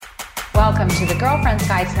Welcome to the Girlfriend's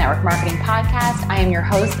Guide to Network Marketing podcast. I am your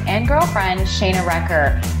host and girlfriend, Shayna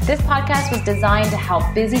Recker. This podcast was designed to help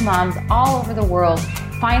busy moms all over the world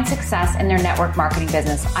find success in their network marketing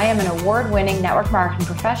business. I am an award-winning network marketing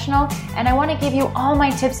professional, and I want to give you all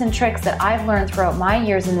my tips and tricks that I've learned throughout my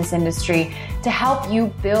years in this industry to help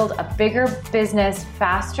you build a bigger business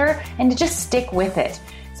faster and to just stick with it.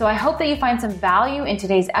 So I hope that you find some value in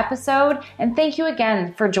today's episode, and thank you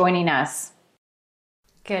again for joining us.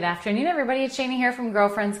 Good afternoon, everybody. It's Shayna here from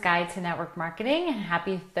Girlfriend's Guide to Network Marketing.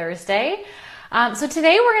 Happy Thursday. So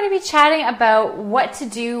today we're going to be chatting about what to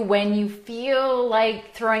do when you feel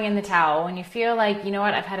like throwing in the towel, when you feel like, you know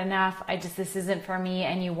what, I've had enough, this isn't for me,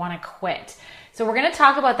 and you want to quit. So we're going to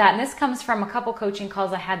talk about that, and this comes from a couple coaching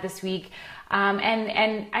calls I had this week,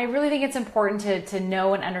 and I really think it's important to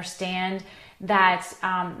know and understand that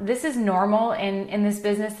this is normal in this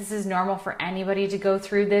business. This is normal for anybody to go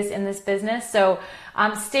through this in this business. So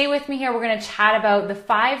stay with me here. We're going to chat about the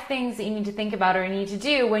 5 things that you need to think about or need to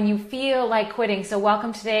do when you feel like quitting. So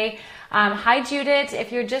welcome today. Hi, Judith.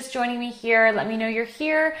 If you're just joining me here, let me know you're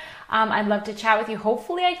here. I'd love to chat with you.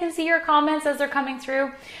 Hopefully I can see your comments as they're coming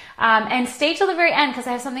through. And stay till the very end because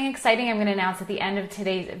I have something exciting I'm going to announce at the end of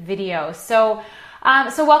today's video. So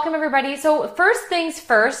welcome everybody. So first things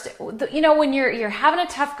first, when you're having a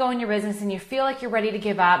tough go in your business and you feel like you're ready to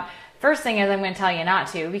give up, first thing is I'm going to tell you not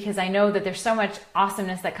to, because I know that there's so much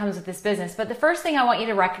awesomeness that comes with this business. But the first thing I want you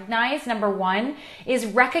to recognize, number one, is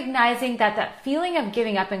recognizing that feeling of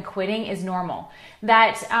giving up and quitting is normal.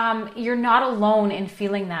 That you're not alone in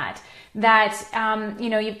feeling that.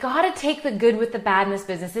 You've got to take the good with the bad in this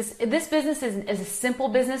business. This business is a simple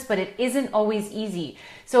business, but it isn't always easy.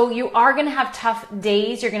 So you are going to have tough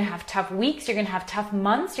days. You're going to have tough weeks. You're going to have tough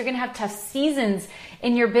months. You're going to have tough seasons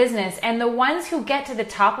in your business. And the ones who get to the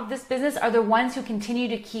top of this business are the ones who continue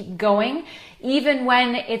to keep going, even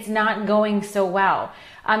when it's not going so well.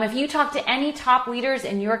 If you talk to any top leaders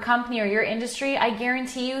in your company or your industry, I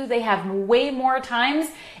guarantee you they have way more times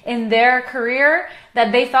in their career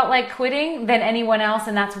that they felt like quitting than anyone else,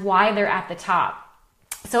 and that's why they're at the top.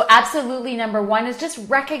 So absolutely, number one is just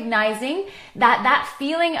recognizing that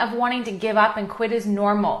feeling of wanting to give up and quit is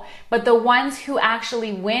normal. But the ones who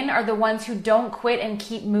actually win are the ones who don't quit and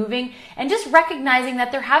keep moving, and just recognizing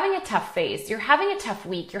that they're having a tough phase. You're having a tough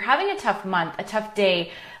week. You're having a tough month, a tough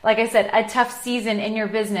day. Like I said, a tough season in your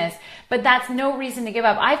business, but that's no reason to give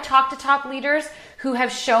up. I've talked to top leaders who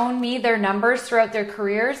have shown me their numbers throughout their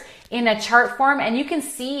careers in a chart form, and you can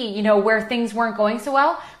see, where things weren't going so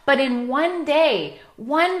well. But in one day,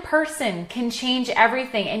 one person can change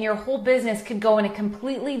everything, and your whole business could go in a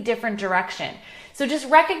completely different direction. So just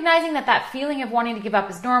recognizing that feeling of wanting to give up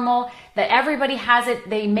is normal, that everybody has it.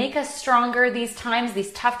 They make us stronger these times,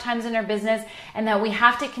 these tough times in our business, and that we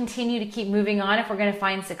have to continue to keep moving on if we're going to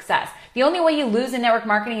find success. The only way you lose in network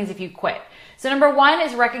marketing is if you quit. So number one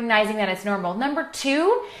is recognizing that it's normal. Number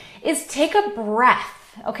two is take a breath.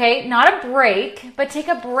 Okay, not a break, but take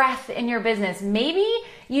a breath in your business. Maybe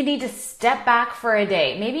you need to step back for a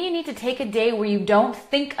day. Maybe you need to take a day where you don't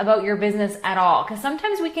think about your business at all. Because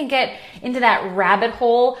sometimes we can get into that rabbit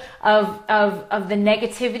hole of the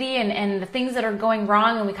negativity and the things that are going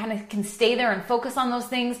wrong, and we kind of can stay there and focus on those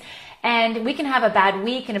things. And we can have a bad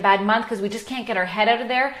week and a bad month because we just can't get our head out of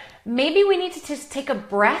there. Maybe we need to just take a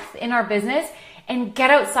breath in our business and get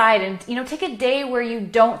outside and, take a day where you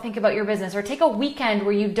don't think about your business, or take a weekend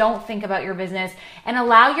where you don't think about your business, and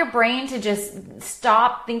allow your brain to just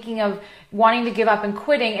stop thinking of wanting to give up and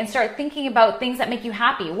quitting and start thinking about things that make you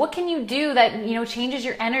happy. What can you do that, changes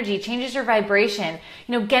your energy, changes your vibration?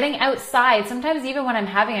 Getting outside. Sometimes even when I'm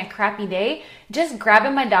having a crappy day, just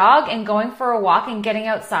grabbing my dog and going for a walk and getting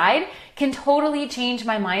outside can totally change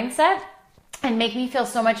my mindset and make me feel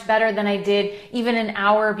so much better than I did even an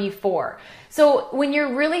hour before. So when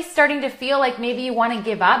you're really starting to feel like maybe you want to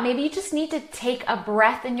give up, maybe you just need to take a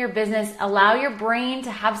breath in your business, allow your brain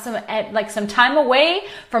to have some time away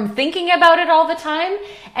from thinking about it all the time,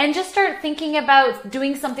 and just start thinking about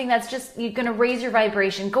doing something that's just going to raise your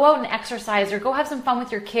vibration. Go out and exercise, or go have some fun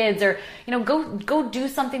with your kids, or go do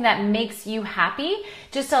something that makes you happy.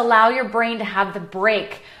 Just to allow your brain to have the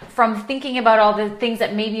break from thinking about all the things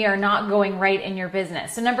that maybe are not going right in your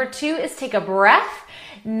business. So number two is take a breath,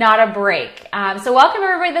 not a break. So welcome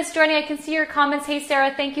everybody that's joining. I can see your comments. Hey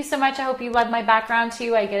Sarah, thank you so much. I hope you love my background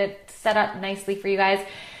too. I get it set up nicely for you guys.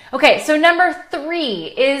 Okay, so number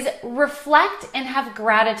three is reflect and have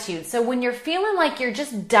gratitude. So when you're feeling like you're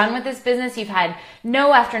just done with this business, you've had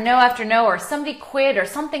no after no after no, or somebody quit or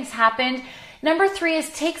something's happened, number three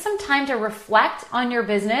is take some time to reflect on your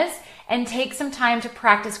business and take some time to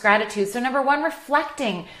practice gratitude. So number one,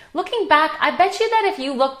 reflecting. looking back, I bet you that if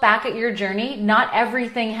you look back at your journey, not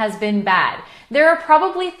everything has been bad. There are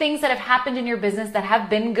probably things that have happened in your business that have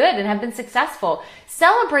been good and have been successful.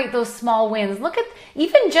 Celebrate those small wins. Look at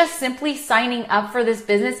even just simply signing up for this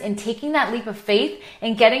business and taking that leap of faith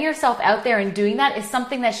and getting yourself out there and doing that is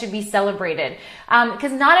something that should be celebrated.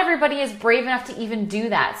 Because not everybody is brave enough to even do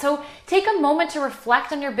that. So take a moment to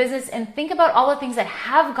reflect on your business and think about all the things that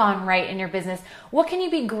have gone right in your business. What can you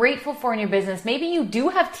be grateful for in your business? Maybe you do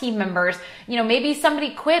have team members. Maybe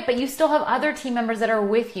somebody quit, but you still have other team members that are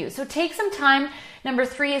with you. So take some time. Number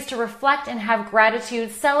 3 is to reflect and have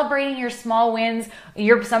gratitude, celebrating your small wins,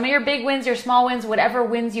 some of your big wins, your small wins, whatever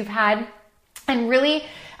wins you've had, and really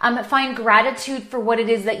find gratitude for what it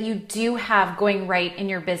is that you do have going right in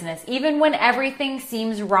your business. Even when everything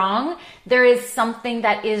seems wrong, there is something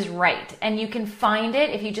that is right, and you can find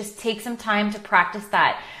it if you just take some time to practice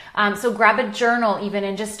that. So grab a journal even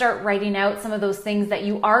and just start writing out some of those things that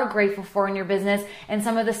you are grateful for in your business and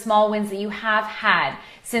some of the small wins that you have had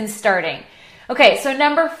since starting. Okay, so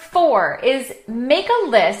number 4 is make a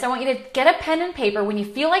list. I want you to get a pen and paper when you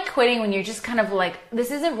feel like quitting, when you're just kind of like, this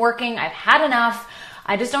isn't working, I've had enough,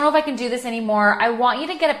 I just don't know if I can do this anymore. I want you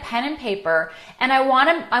to get a pen and paper, and I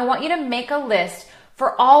want you to make a list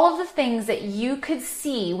for all of the things that you could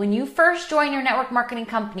see when you first joined your network marketing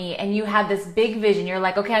company and you had this big vision. You're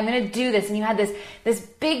like, okay, I'm going to do this. And you had this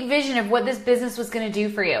big vision of what this business was going to do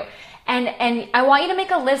for you. And I want you to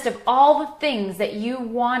make a list of all the things that you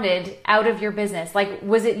wanted out of your business. Like,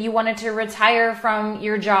 was it you wanted to retire from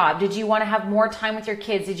your job? Did you want to have more time with your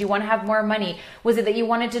kids? Did you want to have more money? Was it that you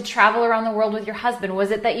wanted to travel around the world with your husband?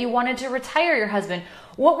 Was it that you wanted to retire your husband?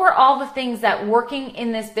 What were all the things that working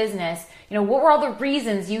in this business, what were all the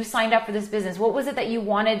reasons you signed up for this business? What was it that you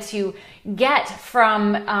wanted to get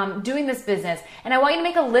from doing this business? And I want you to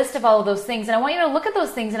make a list of all of those things. And I want you to look at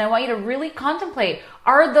those things and I want you to really contemplate,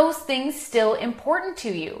 are those things still important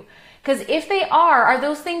to you? Because if they are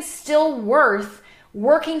those things still worth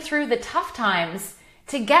working through the tough times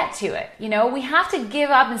to get to it? We have to give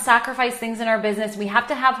up and sacrifice things in our business. We have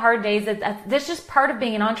to have hard days. That's just part of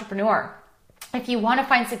being an entrepreneur. If you want to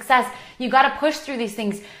find success, you got to push through these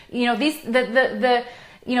things. Being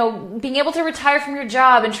able to retire from your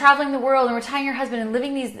job and traveling the world and retiring your husband and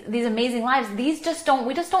living these amazing lives, we just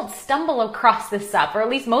don't stumble across this stuff, or at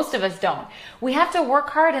least most of us don't. We have to work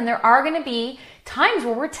hard, and there are going to be times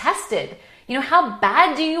where we're tested. How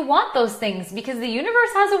bad do you want those things? Because the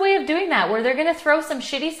universe has a way of doing that, where they're going to throw some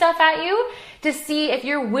shitty stuff at you to see if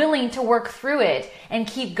you're willing to work through it and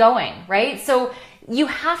keep going, right? So you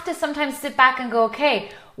have to sometimes sit back and go,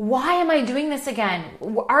 okay, why am I doing this again?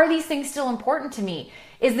 Are these things still important to me?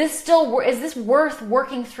 Is this worth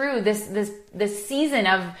working through this season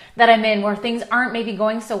that I'm in where things aren't maybe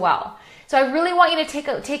going so well? So I really want you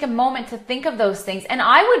to take a moment to think of those things. And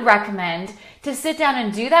I would recommend to sit down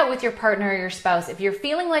and do that with your partner or your spouse. If you're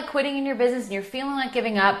feeling like quitting in your business and you're feeling like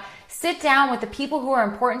giving up, sit down with the people who are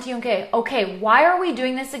important to you and okay, why are we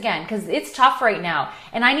doing this again? Because it's tough right now.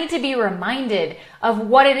 And I need to be reminded of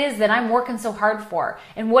what it is that I'm working so hard for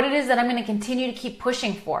and what it is that I'm going to continue to keep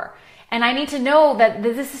pushing for. And I need to know that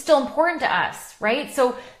this is still important to us, right?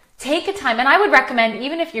 So take a time, and I would recommend,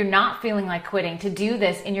 even if you're not feeling like quitting, to do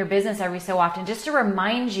this in your business every so often, just to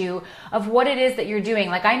remind you of what it is that you're doing.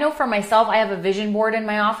 Like, I know for myself, I have a vision board in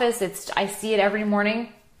my office. I see it every morning,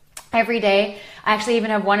 every day. I actually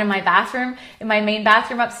even have one in my bathroom, in my main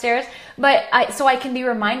bathroom upstairs. So I can be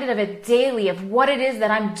reminded of it daily, of what it is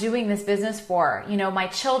that I'm doing this business for. My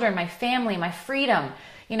children, my family, my freedom.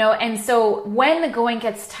 And so when the going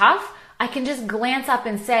gets tough, I can just glance up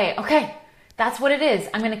and say, okay, that's what it is.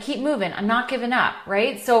 I'm going to keep moving. I'm not giving up,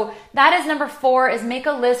 right? So that is number 4, is make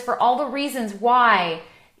a list for all the reasons why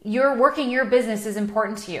you're working your business is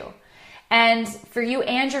important to you and for you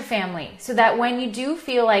and your family, so that when you do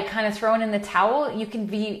feel like kind of throwing in the towel, you can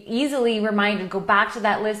be easily reminded, go back to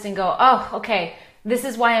that list and go, oh, okay, this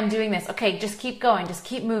is why I'm doing this. Okay, just keep going. Just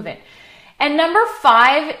keep moving. And number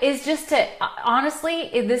 5 is just to, honestly,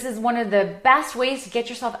 this is one of the best ways to get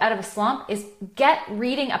yourself out of a slump, is get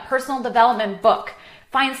reading a personal development book.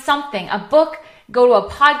 Find something, a book, go to a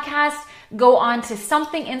podcast, go on to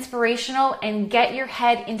something inspirational, and get your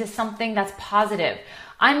head into something that's positive.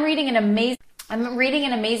 I'm reading an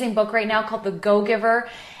amazing book right now called The Go-Giver,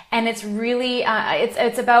 and it's really,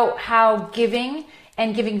 it's about how giving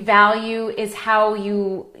and giving value is how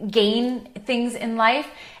you gain things in life.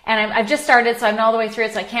 And I've just started, so I'm not all the way through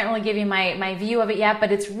it, so I can't really give you my view of it yet,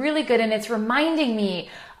 but it's really good, and it's reminding me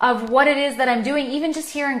of what it is that I'm doing, even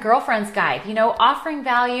just here in Girlfriend's Guide, offering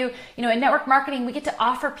value. In network marketing, we get to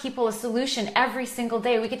offer people a solution every single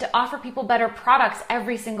day. We get to offer people better products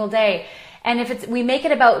every single day. And if we make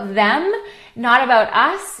it about them, not about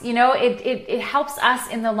us, it helps us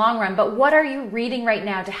in the long run. But what are you reading right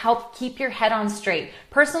now to help keep your head on straight?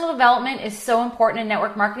 Personal development is so important in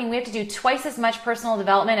network marketing. We have to do twice as much personal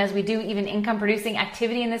development as we do even income producing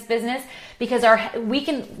activity in this business, because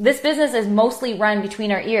this business is mostly run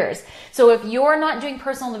between our ears. So if you're not doing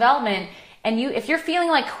personal development, and if you're feeling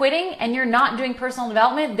like quitting and you're not doing personal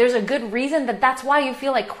development, there's a good reason that's why you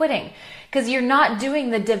feel like quitting. Because you're not doing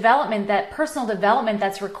the development, that personal development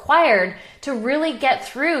that's required to really get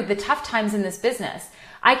through the tough times in this business.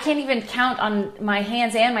 I can't even count on my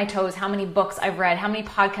hands and my toes how many books I've read, how many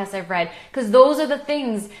podcasts I've read, because those are the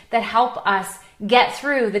things that help us get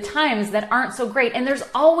through the times that aren't so great. And there's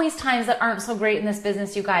always times that aren't so great in this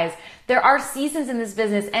business, you guys. There are seasons in this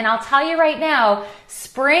business, and I'll tell you right now,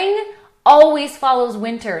 spring always follows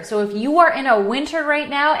winter. So if you are in a winter right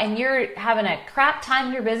now and you're having a crap time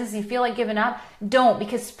in your business and you feel like giving up, don't,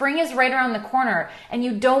 because spring is right around the corner and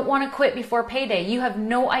you don't want to quit before payday. You have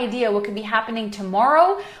no idea what could be happening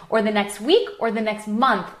tomorrow or the next week or the next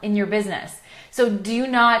month in your business. So do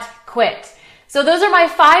not quit. So those are my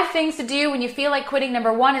 5 things to do when you feel like quitting.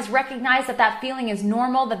 Number 1 is recognize that feeling is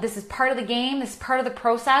normal, that this is part of the game, this is part of the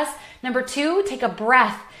process. Number 2, take a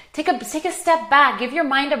breath. Take a step back. Give your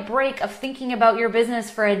mind a break of thinking about your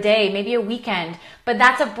business for a day, maybe a weekend. But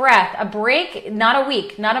that's a breath. A break, not a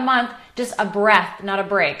week, not a month, just a breath, not a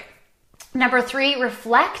break. Number 3,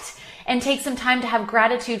 reflect and take some time to have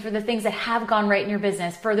gratitude for the things that have gone right in your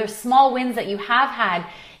business, for the small wins that you have had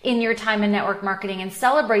in your time in network marketing, and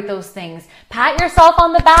celebrate those things. Pat yourself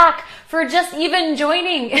on the back for just even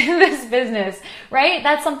joining this business, right?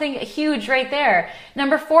 That's something huge right there.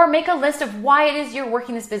 Number 4, make a list of why it is you're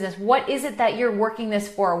working this business. What is it that you're working this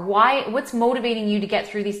for? What's motivating you to get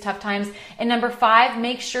through these tough times? And number 5,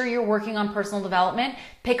 make sure you're working on personal development.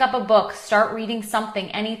 Pick up a book, start reading something,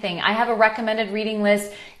 anything. I have a recommended reading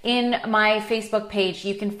list in my Facebook page.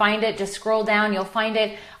 You can find it, just scroll down, you'll find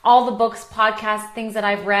it. All the books, podcasts, things that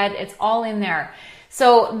I've read, it's all in there.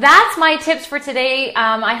 So that's my tips for today.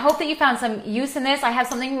 I hope that you found some use in this. I have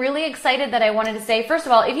something really excited that I wanted to say. First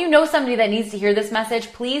of all, if you know somebody that needs to hear this message,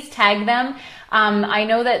 please tag them. I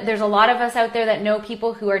know that there's a lot of us out there that know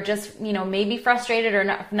people who are just, maybe frustrated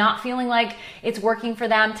or not feeling like it's working for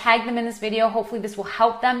them. Tag them in this video. Hopefully this will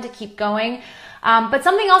help them to keep going. But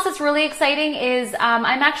something else that's really exciting is I'm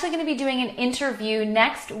actually going to be doing an interview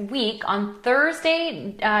next week on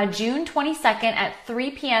Thursday, June 22nd at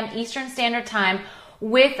 3 p.m. Eastern Standard Time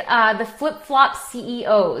with the Flip Flop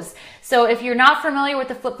CEOs. So if you're not familiar with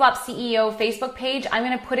the Flip Flop CEO Facebook page, I'm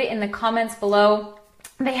going to put it in the comments below.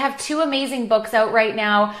 They have 2 amazing books out right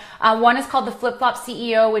now. One is called The Flip Flop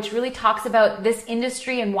CEO, which really talks about this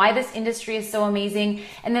industry and why this industry is so amazing.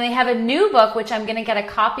 And then they have a new book, which I'm going to get a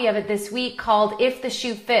copy of it this week, called If the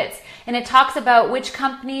Shoe Fits. And it talks about which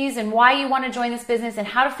companies and why you want to join this business and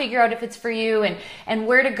how to figure out if it's for you and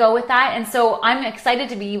where to go with that. And so I'm excited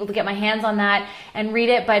to be able to get my hands on that and read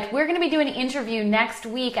it. But we're going to be doing an interview next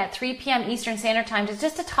week at 3 p.m. Eastern Standard Time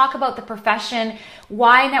just to talk about the profession,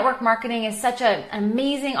 why network marketing is such an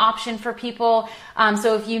amazing option for people.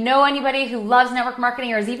 So if you know anybody who loves network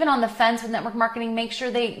marketing or is even on the fence with network marketing, make sure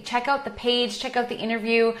they check out the page, check out the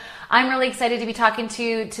interview. I'm really excited to be talking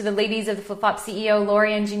to the ladies of the Flip Flop CEO,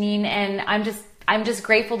 Lori and Janine, and I'm just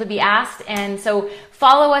grateful to be asked. And so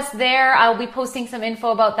follow us there. I'll be posting some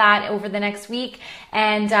info about that over the next week.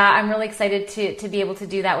 And I'm really excited to be able to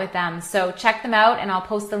do that with them. So check them out and I'll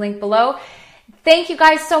post the link below. Thank you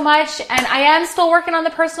guys so much. And I am still working on the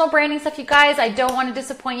personal branding stuff, you guys. I don't want to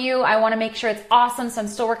disappoint you. I want to make sure it's awesome. So I'm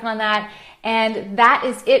still working on that. And that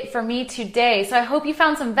is it for me today. So I hope you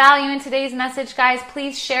found some value in today's message, guys.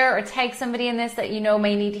 Please share or tag somebody in this that you know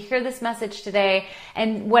may need to hear this message today.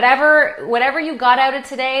 And whatever you got out of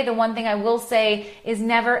today, the one thing I will say is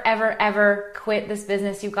never, ever, ever quit this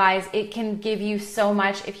business, you guys. It can give you so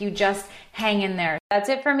much if you just hang in there. That's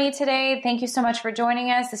it for me today. Thank you so much for joining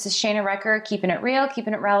us. This is Shana Recker, keeping it real,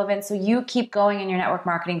 keeping it relevant, so you keep going in your network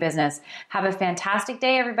marketing business. Have a fantastic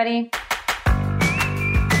day, everybody.